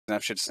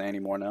have shit to say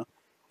anymore now.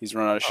 He's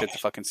run out of shit to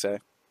fucking say.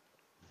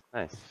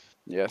 Nice.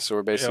 Yeah, so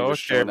we're basically Yeah,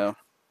 just chilling okay. now.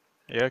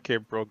 Yeah, okay,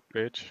 broke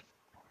bitch.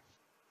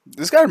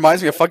 This guy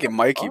reminds me of fucking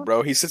Mikey,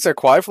 bro. He sits there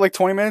quiet for like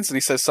 20 minutes and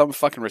he says something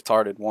fucking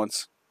retarded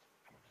once.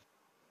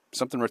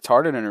 Something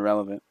retarded and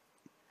irrelevant.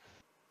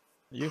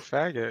 You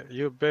faggot.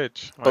 You a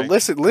bitch. But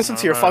listen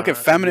to your fucking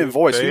feminine you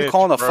voice. Who you bitch,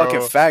 calling a bro. fucking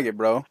faggot,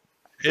 bro?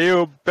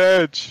 You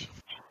bitch.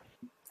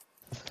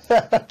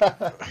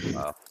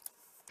 Wow.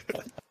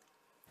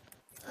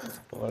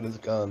 What is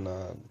going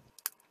on?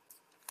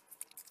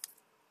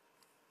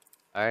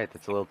 Alright,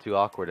 that's a little too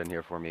awkward in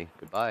here for me.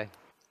 Goodbye.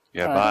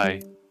 Yeah,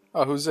 Alright. bye.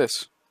 Oh, who's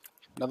this?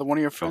 Another one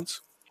of your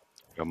friends?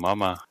 Your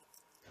mama.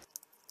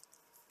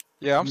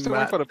 Yeah, I'm still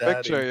waiting for the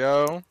picture,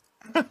 yo.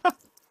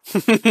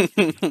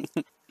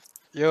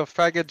 Yo,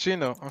 faggot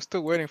Gino. I'm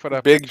still waiting for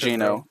that Big picture,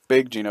 Gino. bro.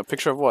 Big Gino.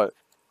 Picture of what?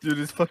 Dude,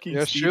 it's fucking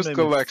Your Steam shoes name is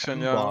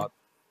collection, yo. Fembot.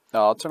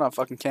 No, I'll turn on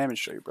fucking cam and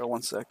show you, bro.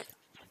 One sec.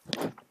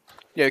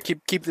 Yeah,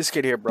 keep this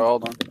kid here, bro.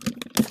 Hold on.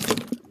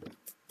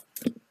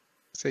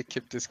 Say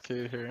keep this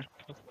kid here.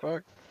 What the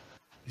fuck?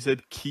 He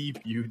said, keep,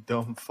 you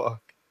dumb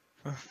fuck.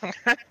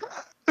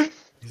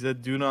 He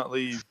said, do not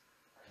leave.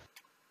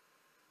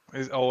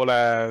 His old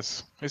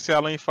ass. You see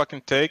how long you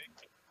fucking take?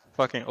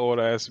 Fucking old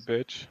ass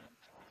bitch.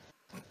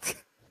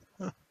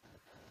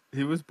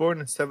 He was born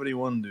in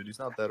 71, dude. He's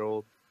not that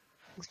old.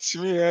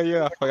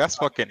 Yeah. That's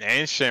fucking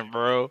ancient,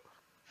 bro.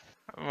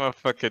 I'm a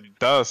fucking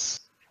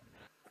dust.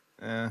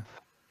 Yeah.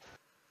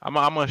 I'm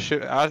gonna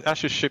ship. I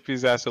should ship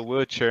his ass a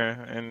wheelchair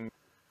and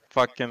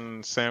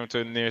fucking send him to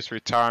the nearest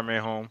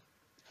retirement home.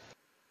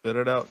 Spit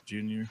it out,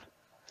 Junior.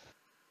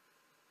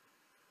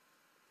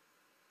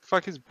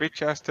 Fuck his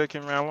bitch ass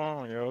taking me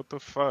long, yo. What the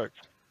fuck?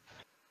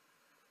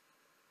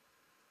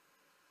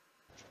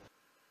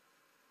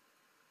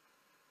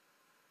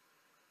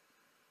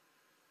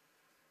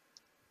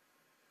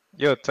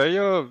 Yo, tell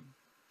your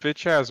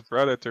bitch ass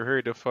brother to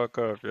hurry the fuck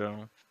up,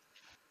 yo.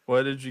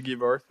 Why did you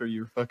give Arthur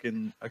your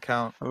fucking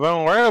account?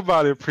 Don't worry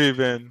about it,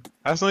 Preben.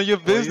 That's not your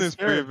Why you business,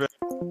 scared?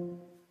 Preben.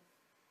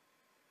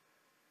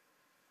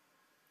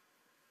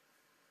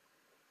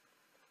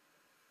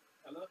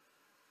 Hello?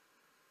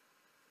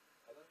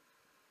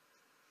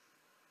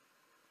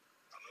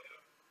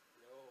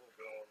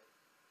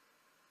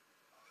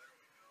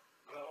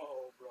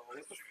 Yo, bro.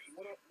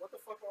 What the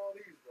fuck are all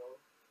these, bro?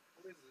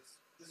 What is this?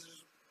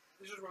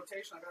 This is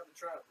rotation. I got the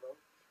trap, bro.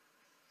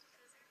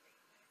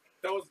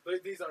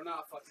 These are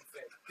not fucking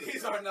fake.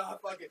 These are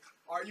not fucking.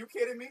 Are you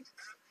kidding me?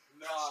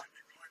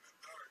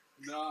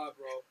 Nah,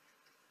 bro.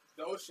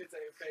 Those shits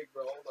ain't fake,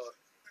 bro. Hold up.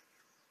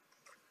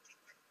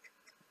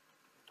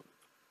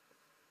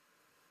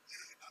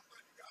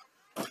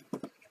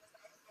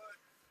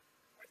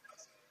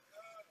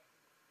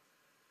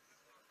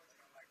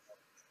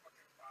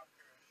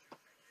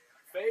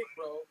 Fake,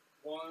 bro.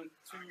 1,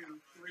 2,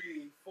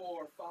 3,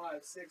 4,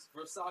 5, 6.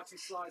 Versace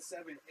slide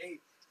 7, 8,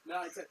 9,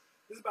 10.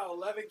 This is about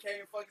 11K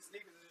in fucking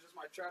sneakers. This is just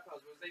my trap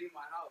house, bro. This ain't even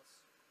my house.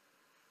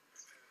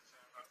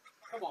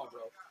 Come on,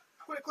 bro.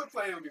 Quit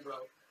playing with me, bro.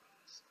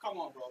 Come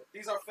on, bro.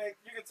 These are fake.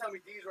 You can tell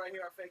me these right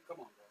here are fake. Come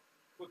on, bro.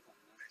 Quit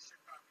playing, man.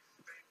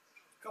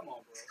 Come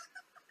on, bro.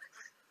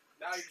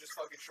 Now you're just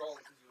fucking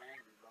trolling because you're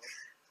angry, bro.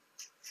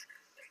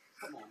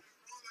 Come on.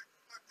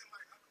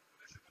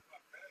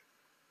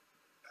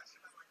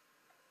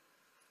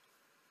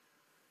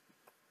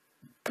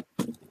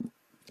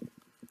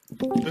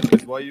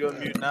 Lucas, why you on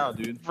mute now,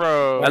 dude?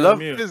 Bro. Hello?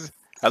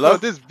 Hello?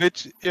 This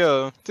bitch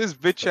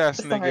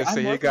ass nigga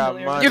say he got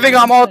money. You think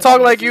I'm all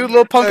talk like you,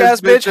 little punk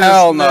ass bitch? bitch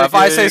Hell no. If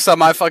I nigga. say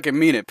something, I fucking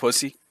mean it,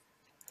 pussy.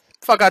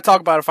 Fuck, I talk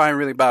about it if I ain't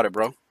really about it,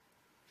 bro.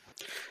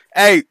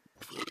 Hey,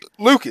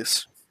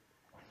 Lucas.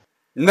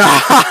 Nah,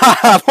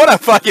 what a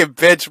fucking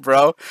bitch,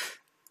 bro.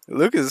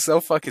 Lucas is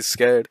so fucking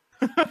scared.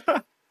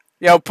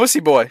 Yo, pussy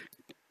boy.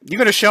 You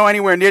gonna show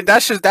anywhere near?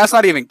 That's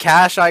not even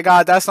cash I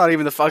got. That's not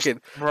even the fucking.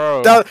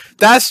 Bro.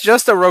 That's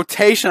just a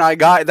rotation I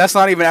got. That's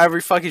not even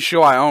every fucking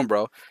shoe I own,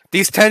 bro.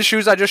 These 10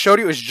 shoes I just showed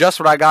you is just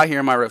what I got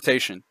here in my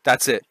rotation.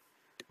 That's it.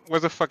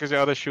 Where the fuck is your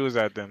other shoes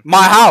at then?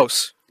 My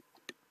house.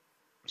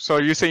 So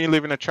you saying you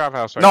live in a trap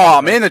house, right? No, now,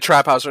 I'm right? in the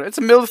trap house. It's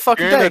the middle of the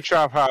fucking You're in day. a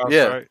trap house,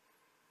 Yeah. right?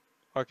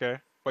 Okay.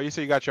 But you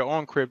say you got your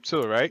own crib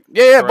too, right?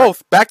 Yeah, Correct?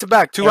 both. Back to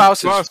back. Two And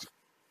houses. plus-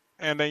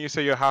 and then you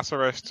say your house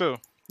arrest too.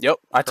 Yep,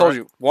 I told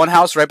you. One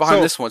house right behind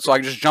So- this one, so I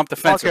can just jump the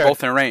fence. They're Okay.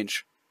 both in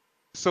range.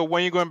 So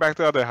when you going back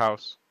to the other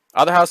house?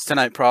 Other house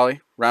tonight,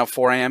 probably. Around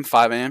 4 a.m.,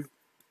 5 a.m.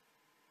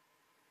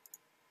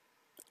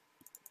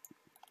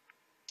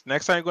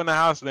 Next time you go in the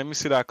house, let me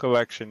see that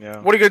collection, yo.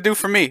 What are you going to do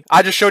for me?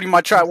 I just showed you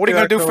my trap. What are you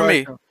going to do for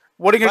me?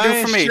 What are you going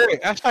to do for me?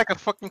 Shit. That's like a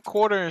fucking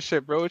quarter and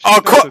shit, bro. What Oh,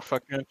 you doing with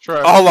fucking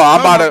trap? Hold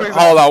on, No, no,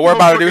 hold on. We're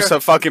about to do motherfucker.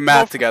 some fucking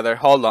math together.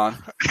 Hold on.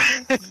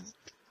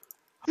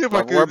 You We're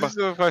fucking- about- this is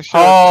a fucking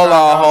Hold trap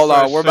house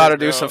on. or We're about to shit,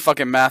 do bro. some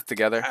fucking math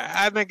together.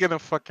 I didn't get a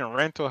fucking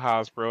rental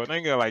house, bro.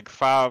 They got like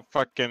 5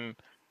 fucking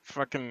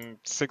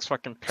 6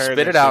 fucking pairs. Spit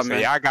and it out, shit. Say,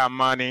 man. yeah, I got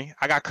money.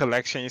 I got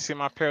collection. You see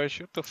my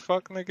parachute? What the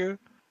fuck, nigga?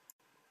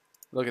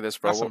 Look at this,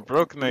 bro. That's some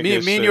broke nigga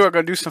Me shit. and you are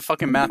going to do some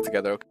fucking math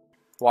together. Okay?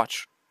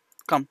 Watch.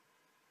 Come.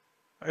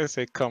 I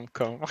say come.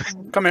 Come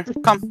here.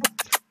 Come.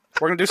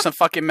 We're gonna do some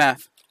fucking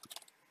math.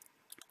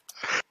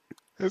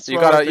 This You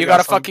got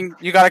a some- fucking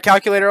you got a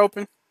calculator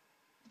open?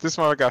 This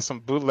mother got some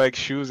bootleg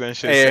shoes and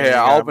shit. Hey, saying he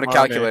I'll got open a money.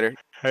 calculator.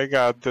 I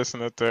got this in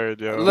the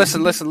third, yo.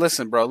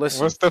 Listen, bro.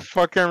 Listen. What's the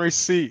fucking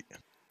receipt?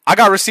 I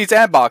got receipts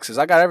and boxes.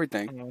 I got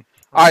everything.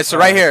 All right, so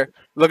right here,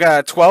 look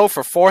at 12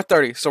 for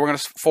 430. So we're gonna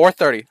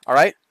 430. All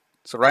right.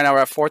 So right now we're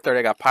at 430.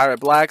 I got Pirate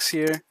Blacks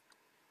here.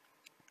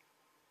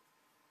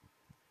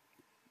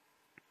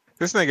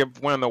 This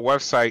nigga went on the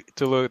website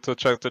to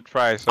check the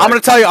price. I'm gonna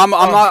tell you. I'm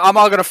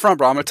not gonna front,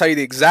 bro. I'm gonna tell you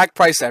the exact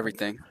price of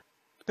everything.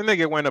 The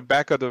nigga went in the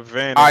back of the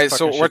van. All in right,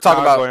 so fucking we're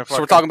talking Chicago about and so we're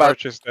fucking talking about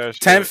purchased that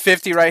shit.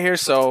 1050 right here.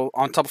 So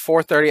on top of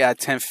 430 at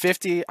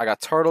 1050, I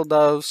got turtle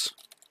doves.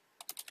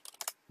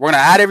 We're gonna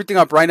add everything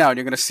up right now, and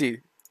you're gonna see.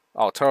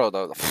 Oh, turtle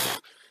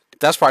doves.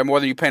 That's probably more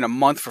than you pay in a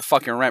month for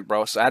fucking rent,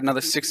 bro. So add another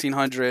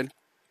 1600.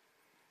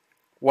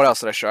 What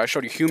else did I show? I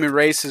showed you human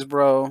races,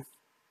 bro.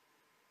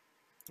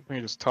 We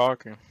just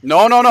talking.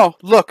 No.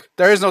 Look,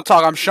 there is no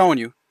talk. I'm showing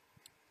you.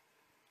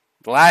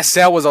 The last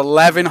sale was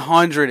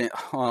 1100.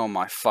 Oh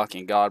my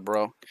fucking god,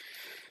 bro.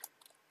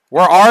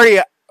 We're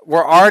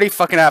already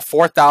fucking at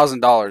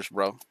 $4,000,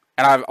 bro.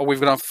 And we've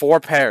done 4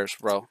 pairs,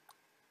 bro.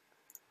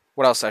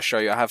 What else did I show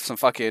you? I have some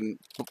fucking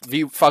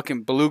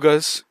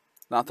belugas,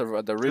 not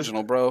the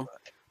original, bro.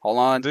 Hold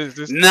on.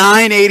 This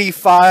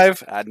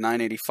 985. Add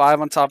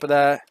 985 on top of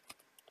that.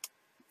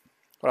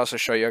 What else did I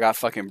show you? I got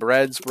fucking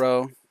breads,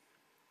 bro.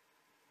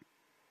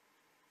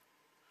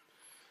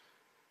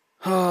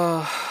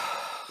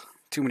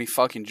 Too many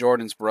fucking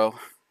Jordans, bro.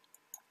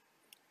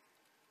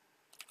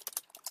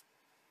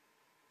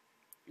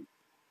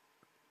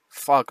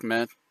 Fuck,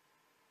 man.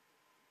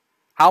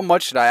 How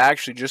much did I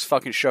actually just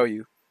fucking show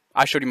you?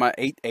 I showed you my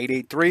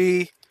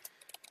 883.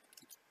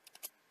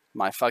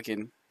 My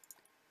fucking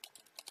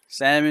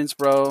salmons,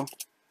 bro.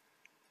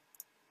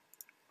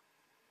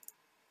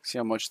 See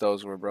how much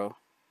those were, bro.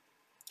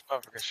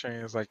 motherfucker Shane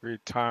is like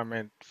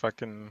retirement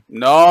fucking.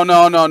 No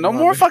Money.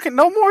 more fucking,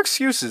 no more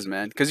excuses,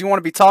 man. Because you want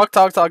to be talk.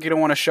 You don't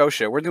want to show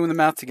shit. We're doing the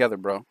math together,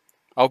 bro.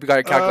 I hope you got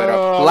your calculator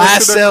up.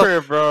 Last sale,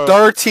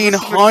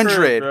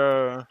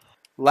 1300.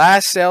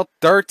 Last sale,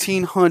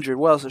 1300.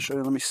 What else I show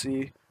you? Let me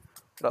see.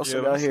 What else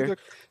I got here?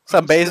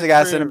 Some basic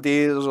ass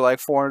NMDs. Those are like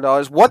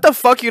 $400. What the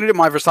fuck you did?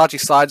 My Versace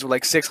slides were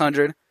like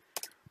 600.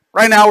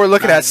 Right now we're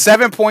looking at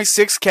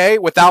 7.6K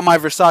without my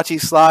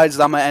Versace slides,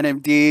 without my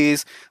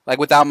NMDs, like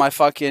without my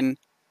fucking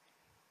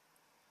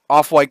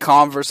Off-White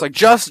Converse, like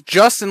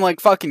just in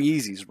like fucking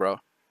Yeezys, bro.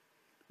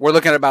 We're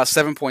looking at about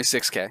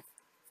 7.6K.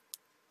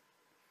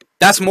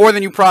 That's more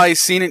than you probably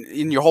seen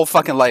in your whole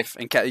fucking life.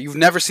 And you've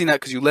never seen that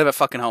because you live at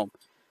fucking home.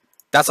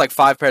 That's like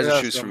 5 pairs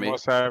of shoes for me.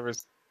 Most I ever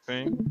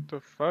seen. What the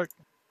fuck?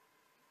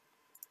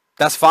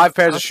 That's 5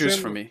 pairs of shoes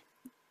for me.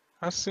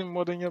 I've seen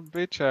more than your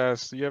bitch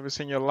ass. You ever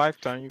seen your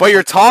lifetime? But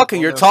you're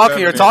talking. You're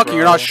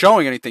not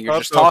showing anything. You're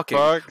just talking.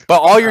 But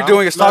all you're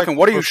doing is talking.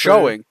 What are you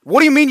showing? What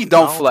do you mean you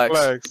don't flex?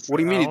 What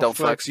do you mean you don't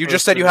flex? You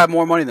just said you have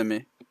more money than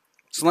me.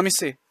 So let me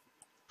see.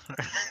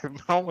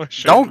 Don't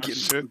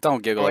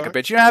giggle like a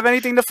bitch. You don't have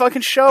anything to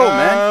fucking show,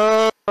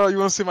 man. You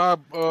want to see my?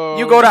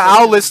 You go to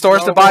outlet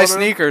stores to buy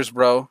sneakers,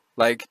 bro.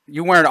 Like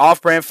you wearing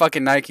off-brand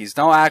fucking Nikes.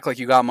 Don't act like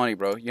you got money,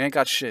 bro. You ain't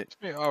got shit.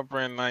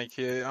 Off-brand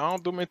Nike. I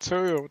don't do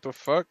material. What the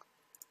fuck?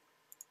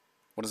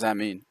 What does that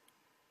mean?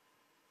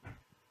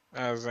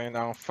 As in,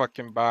 I don't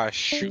fucking buy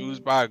shoes,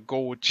 buy a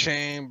gold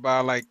chain, buy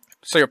like.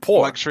 So you're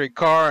poor. Luxury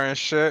car and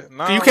shit.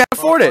 No, you can't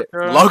afford it.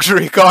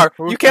 Luxury car.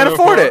 You can't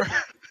afford it.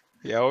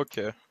 Yeah,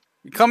 okay.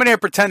 You come in here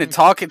pretending,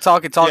 talking.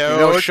 Yeah, You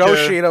don't show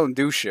shit, you don't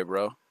do shit,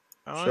 bro.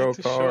 I don't need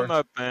to show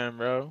nothing,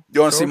 bro.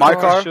 You want to see my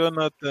car? Show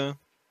nothing.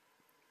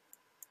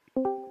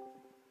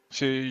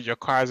 Show your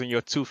car's in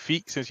your 2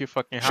 feet since you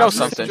fucking show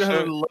something. You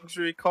have a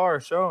luxury car.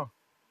 Show.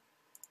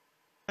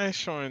 I ain't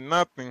showing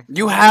nothing.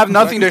 You have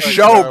nothing to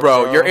show,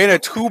 bro. You're in a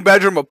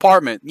 2-bedroom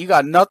apartment. You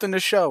got nothing to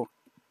show.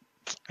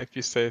 If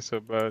you say so,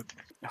 bud.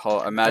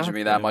 Oh, imagine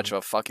me that much of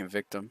a fucking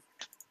victim.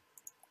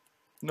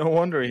 No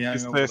wonder he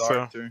hung with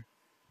Arthur.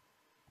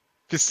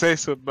 If you say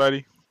so,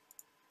 buddy.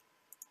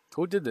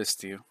 Who did this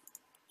to you?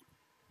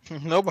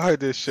 Nobody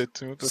did shit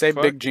to me. Say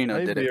Big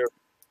Gino did it.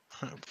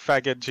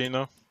 Faggot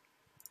Gino.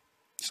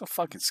 You're so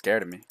fucking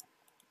scared of me.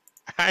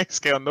 I ain't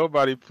scared of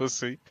nobody,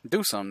 pussy.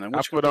 Do something then.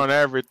 I put on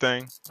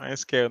everything. I ain't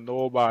scared of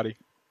nobody.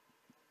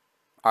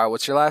 Alright,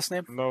 what's your last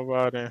name?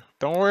 Nobody.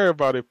 Don't worry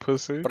about it,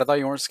 pussy. But I thought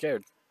you weren't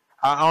scared.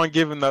 I don't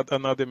give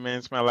another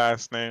man's my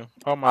last name.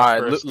 Or my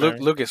first name.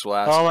 Lucas will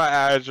ask. Or my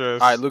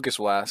address. Alright, Lucas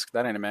will ask.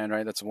 That ain't a man,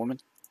 right? That's a woman?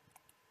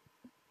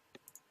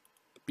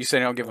 You said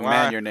you don't give a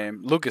man your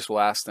name. Lucas will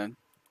ask then.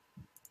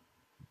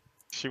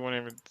 She won't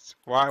even.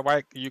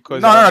 Why you?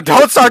 No.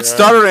 Don't start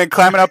stuttering and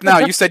climbing up now.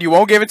 You said you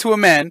won't give it to a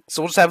man,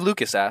 so we'll just have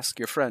Lucas ask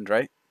your friend,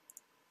 right?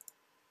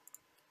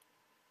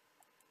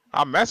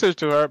 I messaged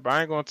to her, but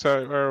I ain't gonna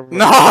tell her.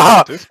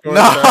 No.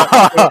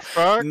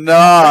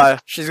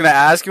 She's gonna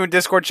ask you in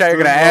Discord chat. You're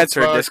gonna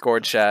answer in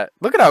Discord chat.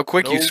 Look at how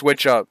quick you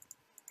switch up.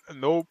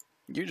 Nope.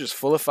 You're just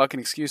full of fucking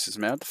excuses,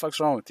 man. What the fuck's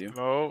wrong with you?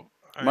 No.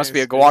 Must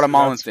be a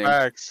Guatemalan thing.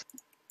 Facts.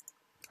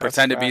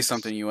 Pretend to be facts.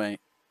 something you ain't.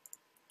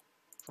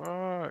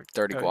 Fuck.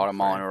 Dirty Yeah, you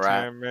Guatemalan fucking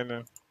rat. 10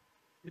 minutes.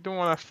 You don't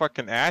want that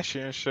fucking ashy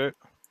and shit.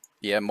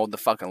 Yeah, mold the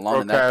fucking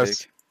lung in that Broke pig.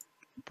 ass.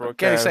 Broke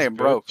Can't ass say it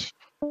broke. bitch.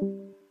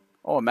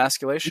 Oh,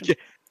 emasculation? You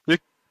you-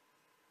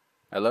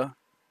 Hello?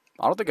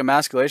 I don't think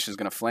emasculation is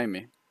gonna flame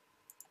me.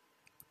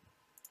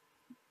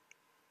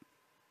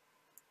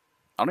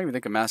 I don't even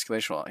think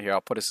emasculation will. Here,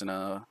 I'll put us in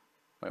a.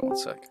 Wait one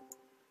sec.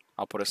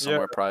 I'll put us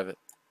somewhere private.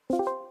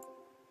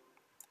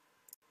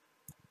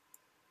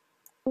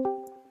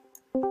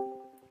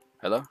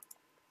 Hello?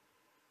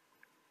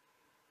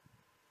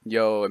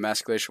 Yo,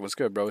 emasculation, what's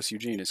good, bro? It's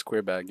Eugene. It's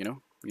Queer Bag, you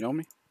know? You know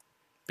me?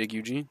 Big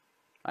Eugene?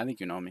 I think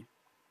you know me.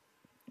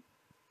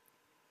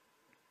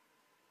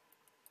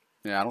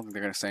 Yeah, I don't think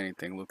they're gonna say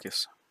anything,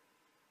 Lucas.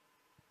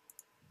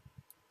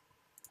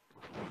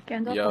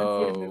 Gandalf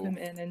wants you to move him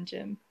in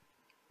gym.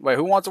 Wait,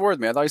 who wants a word with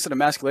me? I thought you said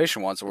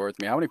emasculation wants a word with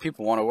me. How many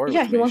people want a word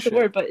Yeah, with he me? wants Shit. a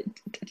word, but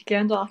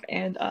Gandalf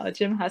and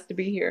Jim has to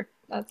be here.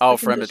 That's Oh, the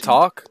for him to condition.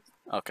 talk?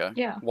 Okay.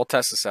 Yeah. We'll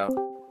test this out.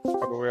 By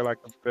the way, like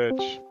a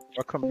bitch.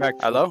 Welcome back.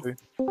 Hello? Pussy.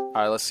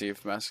 Alright, let's see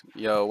if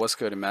Yo, what's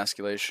good,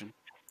 emasculation?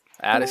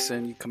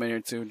 Addison, you come in here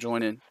too.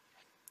 Join in.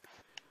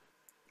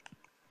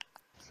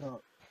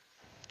 So,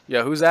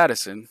 Yo, who's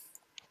Addison?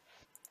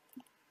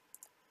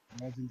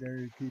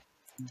 legendary people.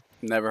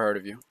 Never heard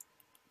of you.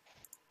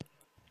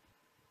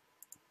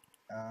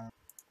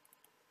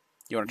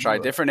 You want to try a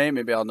different name?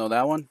 Maybe I'll know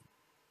that one.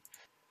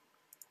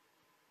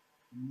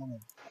 No,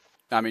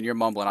 I mean, you're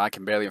mumbling. I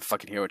can barely even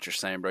fucking hear what you're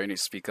saying, bro. You need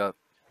to speak up.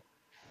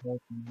 let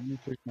me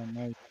fix my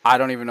mic. I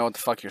don't even know what the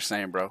fuck you're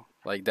saying, bro.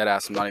 Like,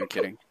 deadass, I'm not even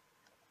kidding.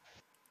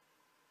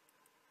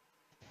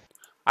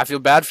 I feel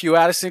bad for you,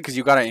 Addison, because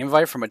you got an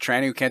invite from a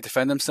tranny who can't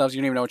defend themselves. You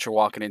don't even know what you're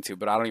walking into,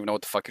 but I don't even know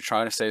what the fuck you're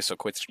trying to say, so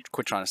quit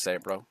trying to say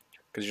it, bro.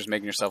 Because you're just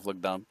making yourself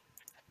look dumb.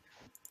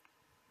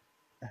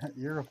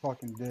 You're a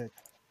fucking dick.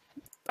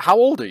 How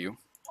old are you?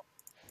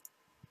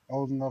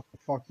 Old enough to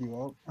fuck you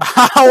up.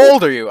 How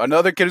old are you?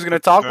 Another kid who's going to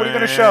talk? What are you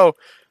going to show?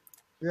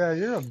 Yeah,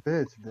 you're a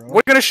bitch, bro. What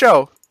are you going to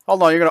show?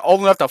 Hold on, you're going to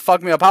old enough to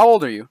fuck me up. How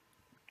old are you?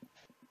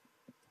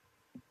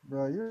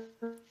 Bro, you're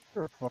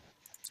a fuck.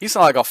 You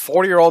sound like a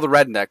 40-year-old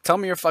redneck. Tell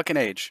me your fucking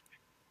age.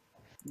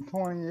 I'm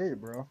 28,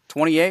 bro.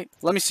 28?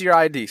 Let me see your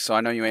ID so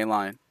I know you ain't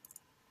lying.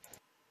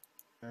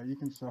 Yeah, you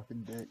can suck a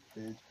dick,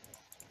 bitch.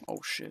 Oh,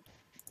 shit.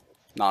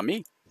 Not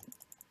me.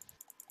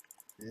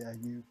 Yeah,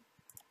 you.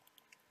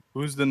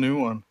 Who's the new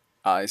one?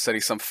 He said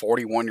he's some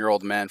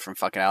 41-year-old man from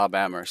fucking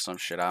Alabama or some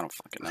shit. I don't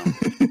fucking know.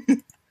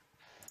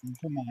 I'm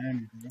from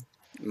Miami, bro.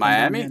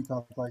 Miami? And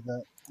stuff like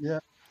that. Yeah,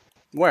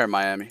 Where in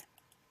Miami?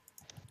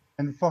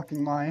 and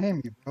fucking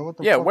Miami, bro. What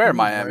the Yeah, fuck where you mean,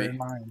 Miami? in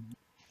Miami?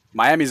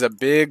 Miami's a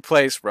big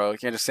place, bro. You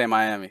can't just say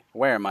Miami.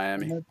 Where in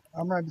Miami?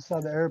 I'm right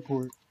beside the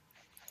airport.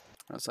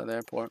 Outside the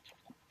airport.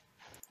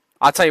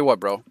 I'll tell you what,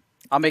 bro.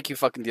 I'll make you a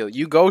fucking deal.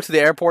 You go to the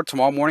airport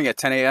tomorrow morning at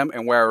 10 a.m.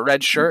 and wear a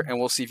red shirt, and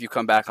we'll see if you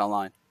come back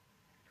online.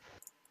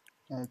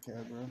 Okay,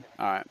 bro.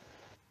 All right.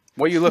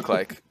 What do you look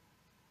like?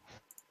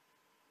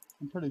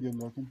 I'm pretty good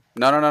looking.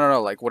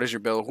 No. Like, what is your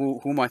bill?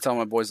 Who am I telling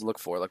my boys to look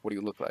for? Like, what do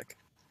you look like?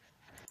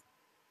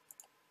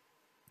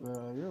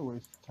 You're a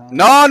waste of time.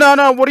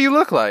 No. What do you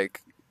look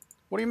like?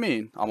 What do you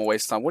mean? I'm a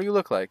waste of time. What do you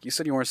look like? You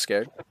said you weren't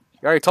scared.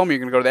 You already told me you're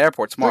going to go to the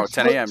airport tomorrow at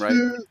 10 a.m., right?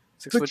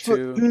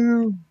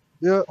 6'2".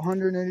 Yeah,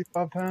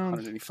 185 pounds.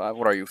 185.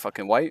 What are you,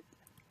 fucking white?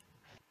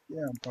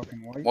 Yeah, I'm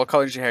fucking white. What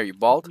color is your hair? You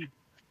bald?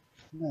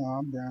 No,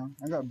 I'm brown.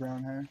 I got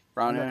brown hair.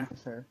 Brown I got hair?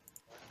 nice hair.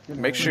 Good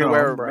Make hair. sure you No,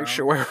 wear I'm brown.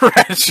 a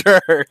red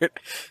shirt.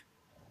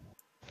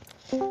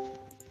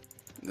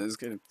 There's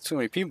getting too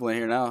many people in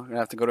here now. I'm gonna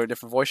have to go to a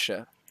different voice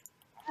chat.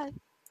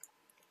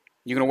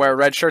 You're gonna wear a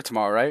red shirt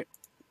tomorrow, right?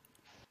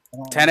 I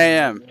don't 10 know.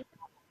 a.m.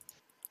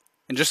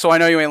 And just so I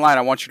know you ain't lying,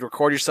 I want you to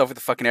record yourself at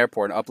the fucking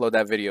airport and upload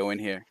that video in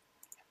here.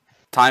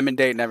 Time and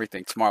date and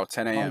everything. Tomorrow,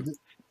 10 a.m.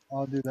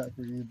 I'll do that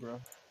for you, bro.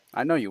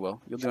 I know you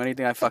will. You'll do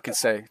anything I fucking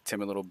say,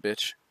 timid little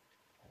bitch.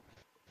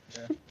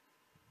 Yeah.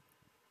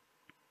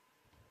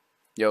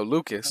 Yo,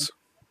 Lucas.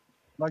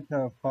 I'd like to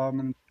have 5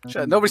 minutes.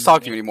 Nobody's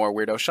talking to you anymore,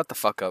 weirdo. Shut the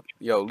fuck up.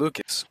 Yo,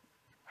 Lucas.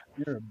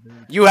 You're a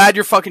bitch. You had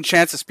your fucking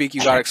chance to speak.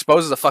 You got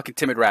exposed as a fucking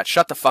timid rat.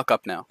 Shut the fuck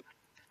up now.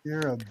 You're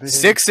a bitch.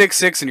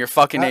 666 in your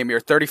fucking name. You're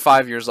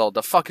 35 years old.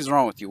 The fuck is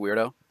wrong with you,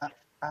 weirdo?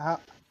 How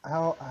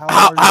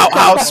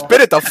Ow. Spit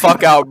it the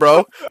fuck out,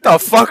 bro. The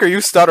fuck are you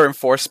stuttering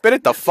for? Spit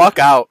it the fuck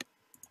out.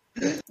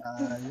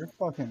 You're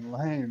fucking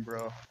lame,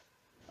 bro.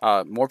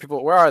 More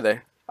people. Where are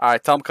they?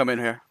 Alright, tell them come in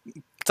here.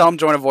 Tell them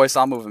join a voice.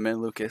 I'll move them in,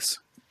 Lucas.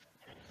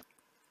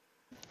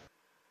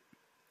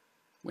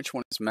 Which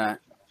one is Matt?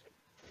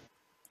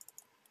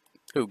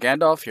 Who,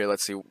 Gandalf? Here,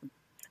 let's see.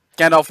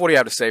 Gandalf, what do you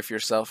have to say for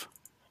yourself?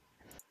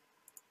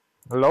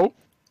 Hello?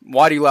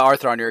 Why do you let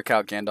Arthur on your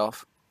account,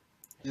 Gandalf?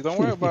 You don't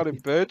worry about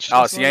it, bitch.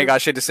 Oh, It's so you ain't not-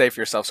 got shit to say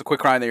for yourself. So quit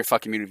crying that you're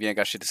fucking muted if you ain't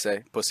got shit to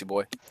say, pussy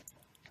boy.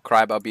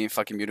 Cry about being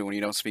fucking muted when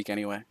you don't speak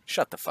anyway.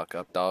 Shut the fuck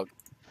up, dog.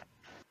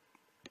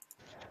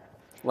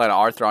 Let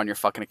Arthur on your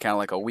fucking account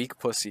like a weak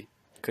pussy.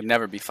 Could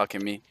never be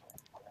fucking me.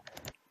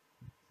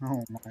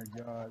 Oh my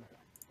god.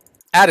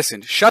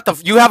 Addison, shut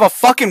the. You have a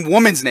fucking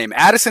woman's name.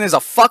 Addison is a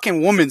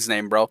fucking woman's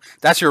name, bro.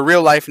 That's your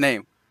real life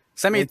name.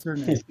 Send me. What's your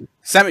name?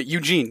 Send me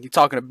Eugene. You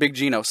talking to Big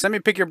Gino? Send me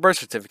a pic of your birth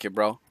certificate,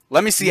 bro.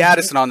 Let me see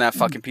Addison on that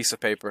fucking piece of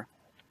paper.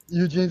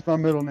 Eugene's my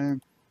middle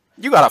name.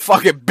 You got a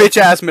fucking bitch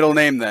ass middle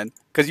name then,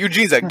 cause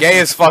Eugene's a gay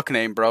as fuck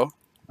name, bro.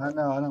 I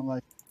know, I don't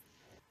like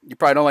You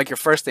probably don't like your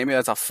first name. Maybe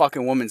that's a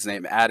fucking woman's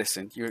name,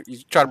 Addison. You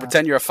try to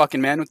pretend you're a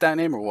fucking man with that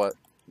name or what?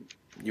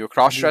 You a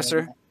cross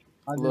dresser?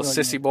 I do Little like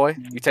sissy my- boy?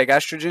 You take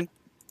estrogen?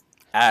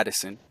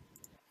 Addison.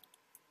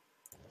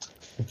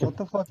 What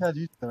the fuck has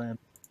you so amped?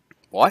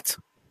 What?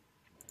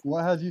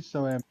 What has you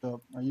so amped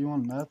up? Are you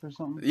on meth or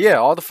something? Yeah,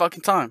 all the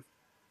fucking time.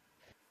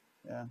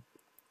 Yeah.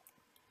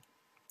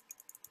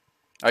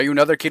 Are you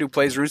another kid who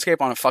plays RuneScape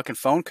on a fucking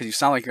phone? Because you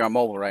sound like you're on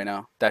mobile right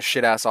now. That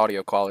shit-ass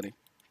audio quality.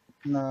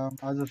 No,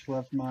 I just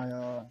left my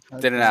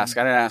Didn't ask.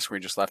 I didn't ask where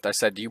you just left. I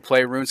said, do you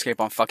play RuneScape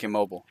on fucking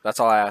mobile? That's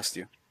all I asked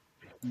you.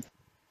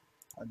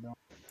 I don't.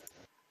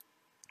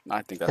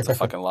 I think that's a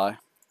fucking lie.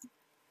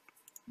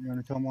 You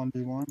wanna come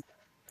 1v1?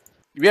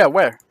 Yeah,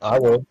 where? I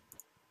would.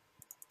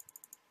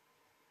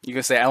 You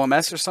gonna say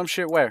LMS or some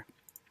shit? Where?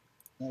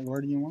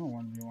 Where do you want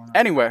a 1v1?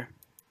 Anywhere.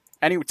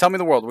 Tell me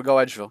the world. We'll go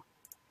Edgeville.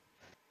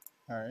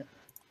 Alright.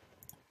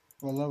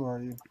 What level are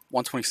you?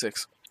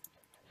 126.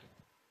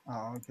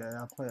 Oh, okay.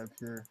 I play up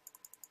here.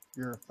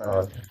 You're a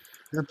Uh, fag.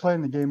 You're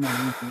playing the game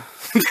on easy.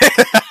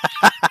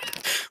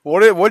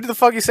 What the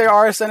fuck you say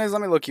RSN is?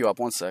 Let me look you up.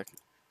 One sec.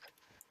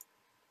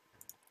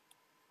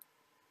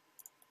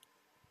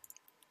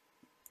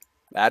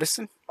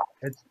 Addison?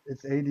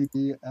 It's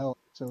ADDL,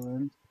 so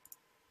then.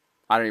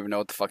 I don't even know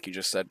what the fuck you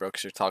just said, bro,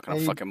 because you're talking on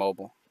Hey. fucking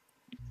mobile.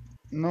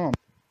 No.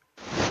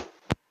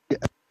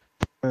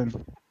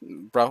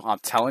 Bro, I'm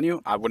telling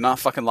you, I would not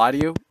fucking lie to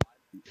you.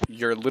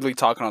 You're literally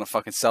talking on a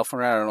fucking cell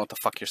phone right now. I don't know what the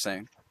fuck you're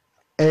saying.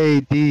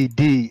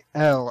 ADDLSON.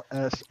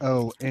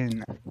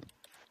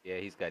 Yeah,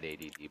 he's got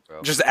ADD,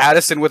 bro. Just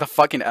Addison with a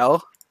fucking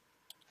L?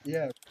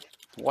 Yeah.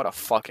 What a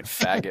fucking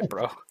faggot,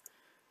 bro.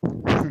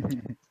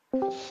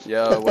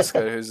 Yo, what's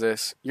good? Who's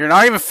this? You're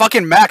not even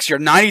fucking max. You're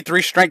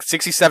 93 strength,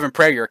 67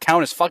 prayer. Your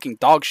account is fucking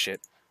dog shit.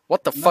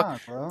 What the fuck? Nah,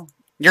 bro.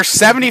 You're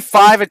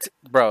 75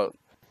 bro.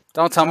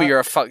 Don't tell me you're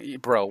a fuck.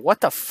 Bro,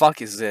 what the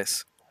fuck is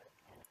this?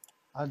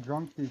 I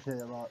drunk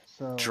PK a lot,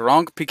 so.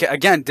 Drunk PK?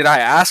 Again, did I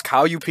ask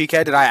how you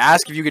PK? Did I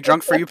ask if you get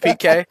drunk for you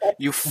PK?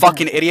 You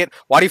fucking idiot.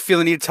 Why do you feel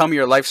the need to tell me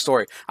your life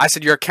story? I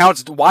said your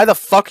account's. Why the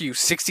fuck are you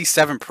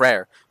 67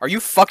 prayer? Are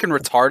you fucking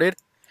retarded?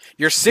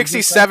 You're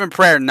 67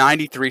 prayer,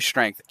 93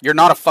 strength. You're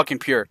not a fucking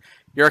pure.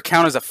 Your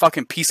account is a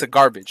fucking piece of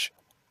garbage.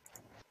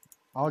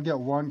 I'll get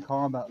 1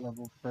 combat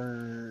level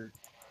for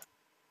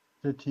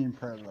 15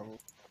 prayer level.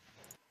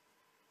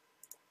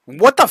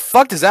 What the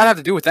fuck does that have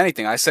to do with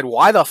anything? I said,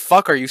 why the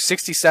fuck are you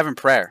 67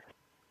 prayer?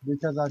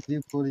 Because I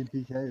do fully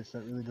PK, so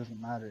it really doesn't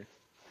matter.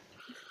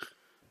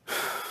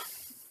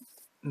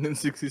 And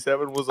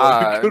 67 was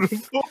all you could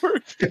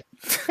afford.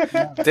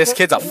 This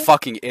kid's a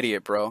fucking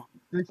idiot, bro.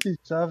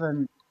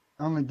 67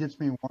 only gets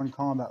me 1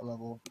 combat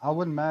level. I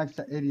would max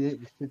at 88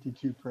 with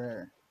 52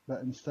 prayer,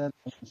 but instead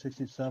of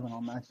 67,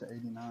 I'll max at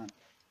 89.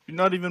 You're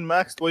not even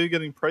maxed. What are you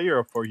getting prayer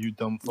up for, you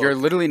dumb fuck? You're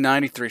literally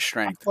 93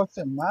 strength. What's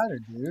it matter,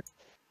 dude?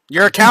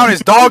 Your account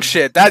is dog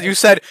shit. That you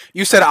said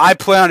I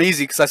play on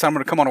easy because I said I'm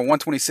gonna come on a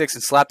 126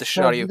 and slap the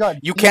shit Bro, out of you you.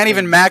 got You can't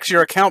even defense. max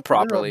your account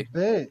properly.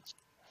 You're a bitch.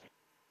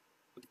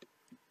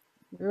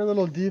 You're a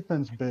little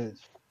defense bitch.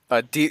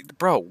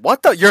 Bro,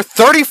 what the? You're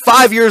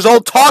 35 years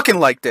old talking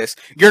like this.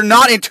 You're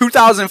not in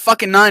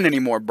 2009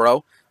 anymore,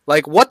 bro.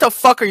 Like, what the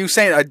fuck are you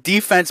saying? A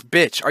defense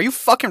bitch? Are you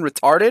fucking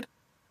retarded?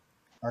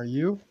 Are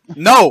you?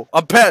 No,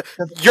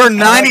 you're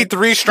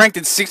 93 strength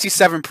and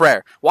 67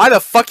 prayer. Why the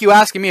fuck you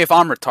asking me if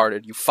I'm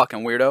retarded? You fucking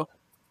weirdo.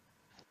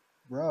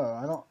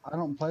 Bro, I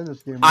don't play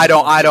this game. I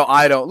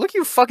don't. Look,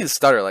 you fucking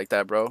stutter like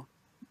that, bro.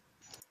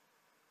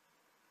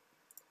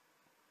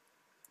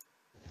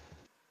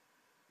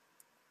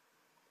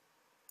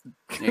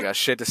 You got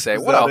shit to say.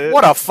 Is that it?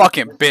 What a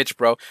fucking bitch,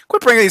 bro.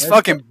 Quit bringing these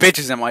fucking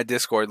bitches in my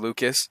Discord,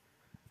 Lucas.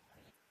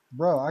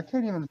 Bro, I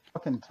can't even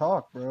fucking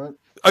talk, bro.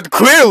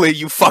 Clearly,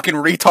 you fucking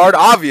retard.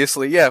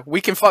 Obviously, yeah.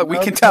 We can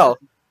tell.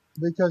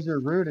 Because you're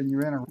rude and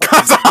you interrupt.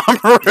 Cause I'm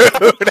rude.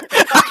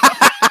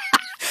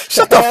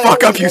 Shut the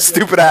fuck up, you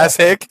stupid ass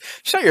hick.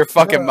 Shut your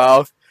fucking Bro.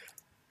 mouth.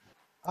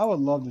 I would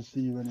love to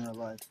see you in real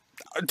life.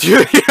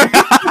 Dude.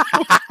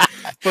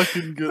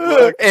 Fucking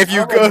good luck. If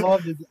you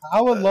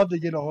I would love to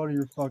get a hold of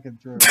your fucking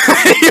throat.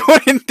 you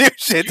wouldn't do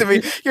shit to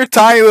me. Your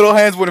tiny little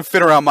hands wouldn't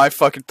fit around my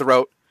fucking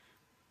throat.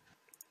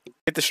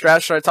 Get the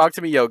strap. Try to talk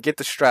to me, yo. Get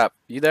the strap.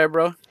 You there,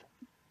 bro?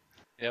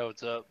 Yeah,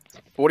 what's up?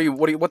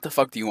 What the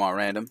fuck do you want,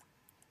 random?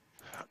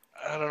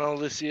 I don't know.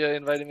 Lucia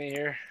invited me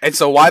here. And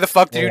so, why the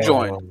fuck did you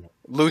join?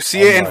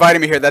 Lucia invited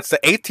me here. That's the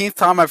 18th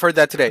time I've heard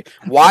that today.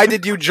 Why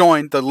did you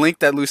join the link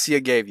that Lucia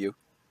gave you?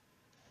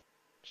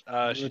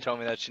 She told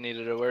me that she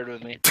needed a word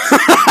with me.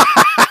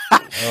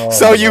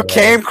 So you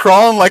came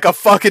crawling like a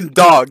fucking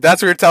dog.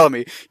 That's what you're telling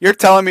me. You're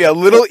telling me a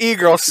little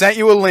e-girl sent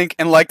you a link,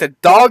 and like the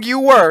dog you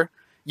were,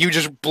 you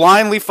just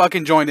blindly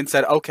fucking joined and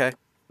said, okay.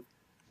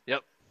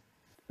 Yep.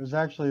 was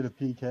actually the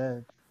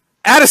PK.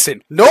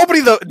 Addison,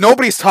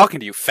 nobody's talking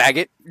to you,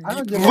 faggot. I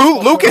don't give a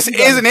fuck Lucas what you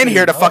guys isn't in say,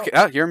 here to bro. fucking.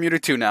 Oh, you're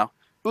muted too now.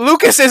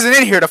 Lucas isn't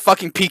in here to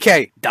fucking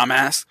PK,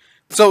 dumbass.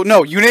 So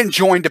no, you didn't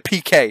join to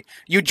PK.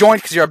 You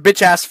joined because you're a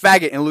bitch ass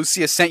faggot, and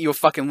Lucia sent you a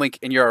fucking link,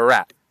 and you're a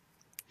rat.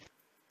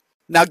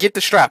 Now get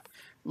the strap.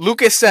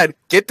 Lucas said,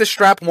 "Get the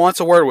strap wants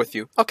a word with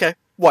you." Okay,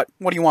 what?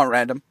 What do you want,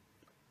 random?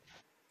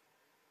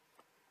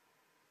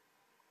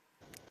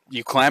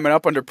 You climbing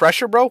up under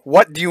pressure, bro?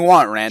 What do you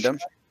want, random?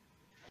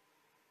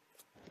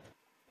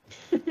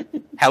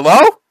 Hello?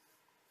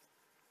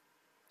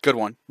 Good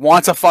one.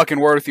 Wants a fucking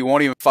word with you,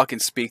 won't even fucking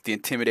speak, the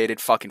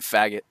intimidated fucking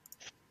faggot.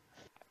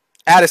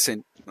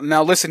 Addison,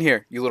 now listen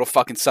here, you little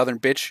fucking southern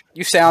bitch.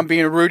 You say I'm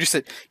being rude, you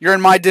said, you're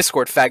in my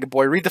Discord, faggot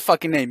boy. Read the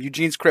fucking name,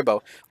 Eugene's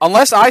Cribbo.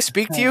 Unless I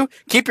speak to you,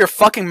 keep your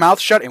fucking mouth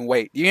shut and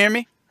wait. You hear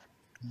me?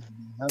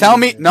 Tell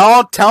me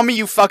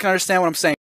you fucking understand what I'm saying.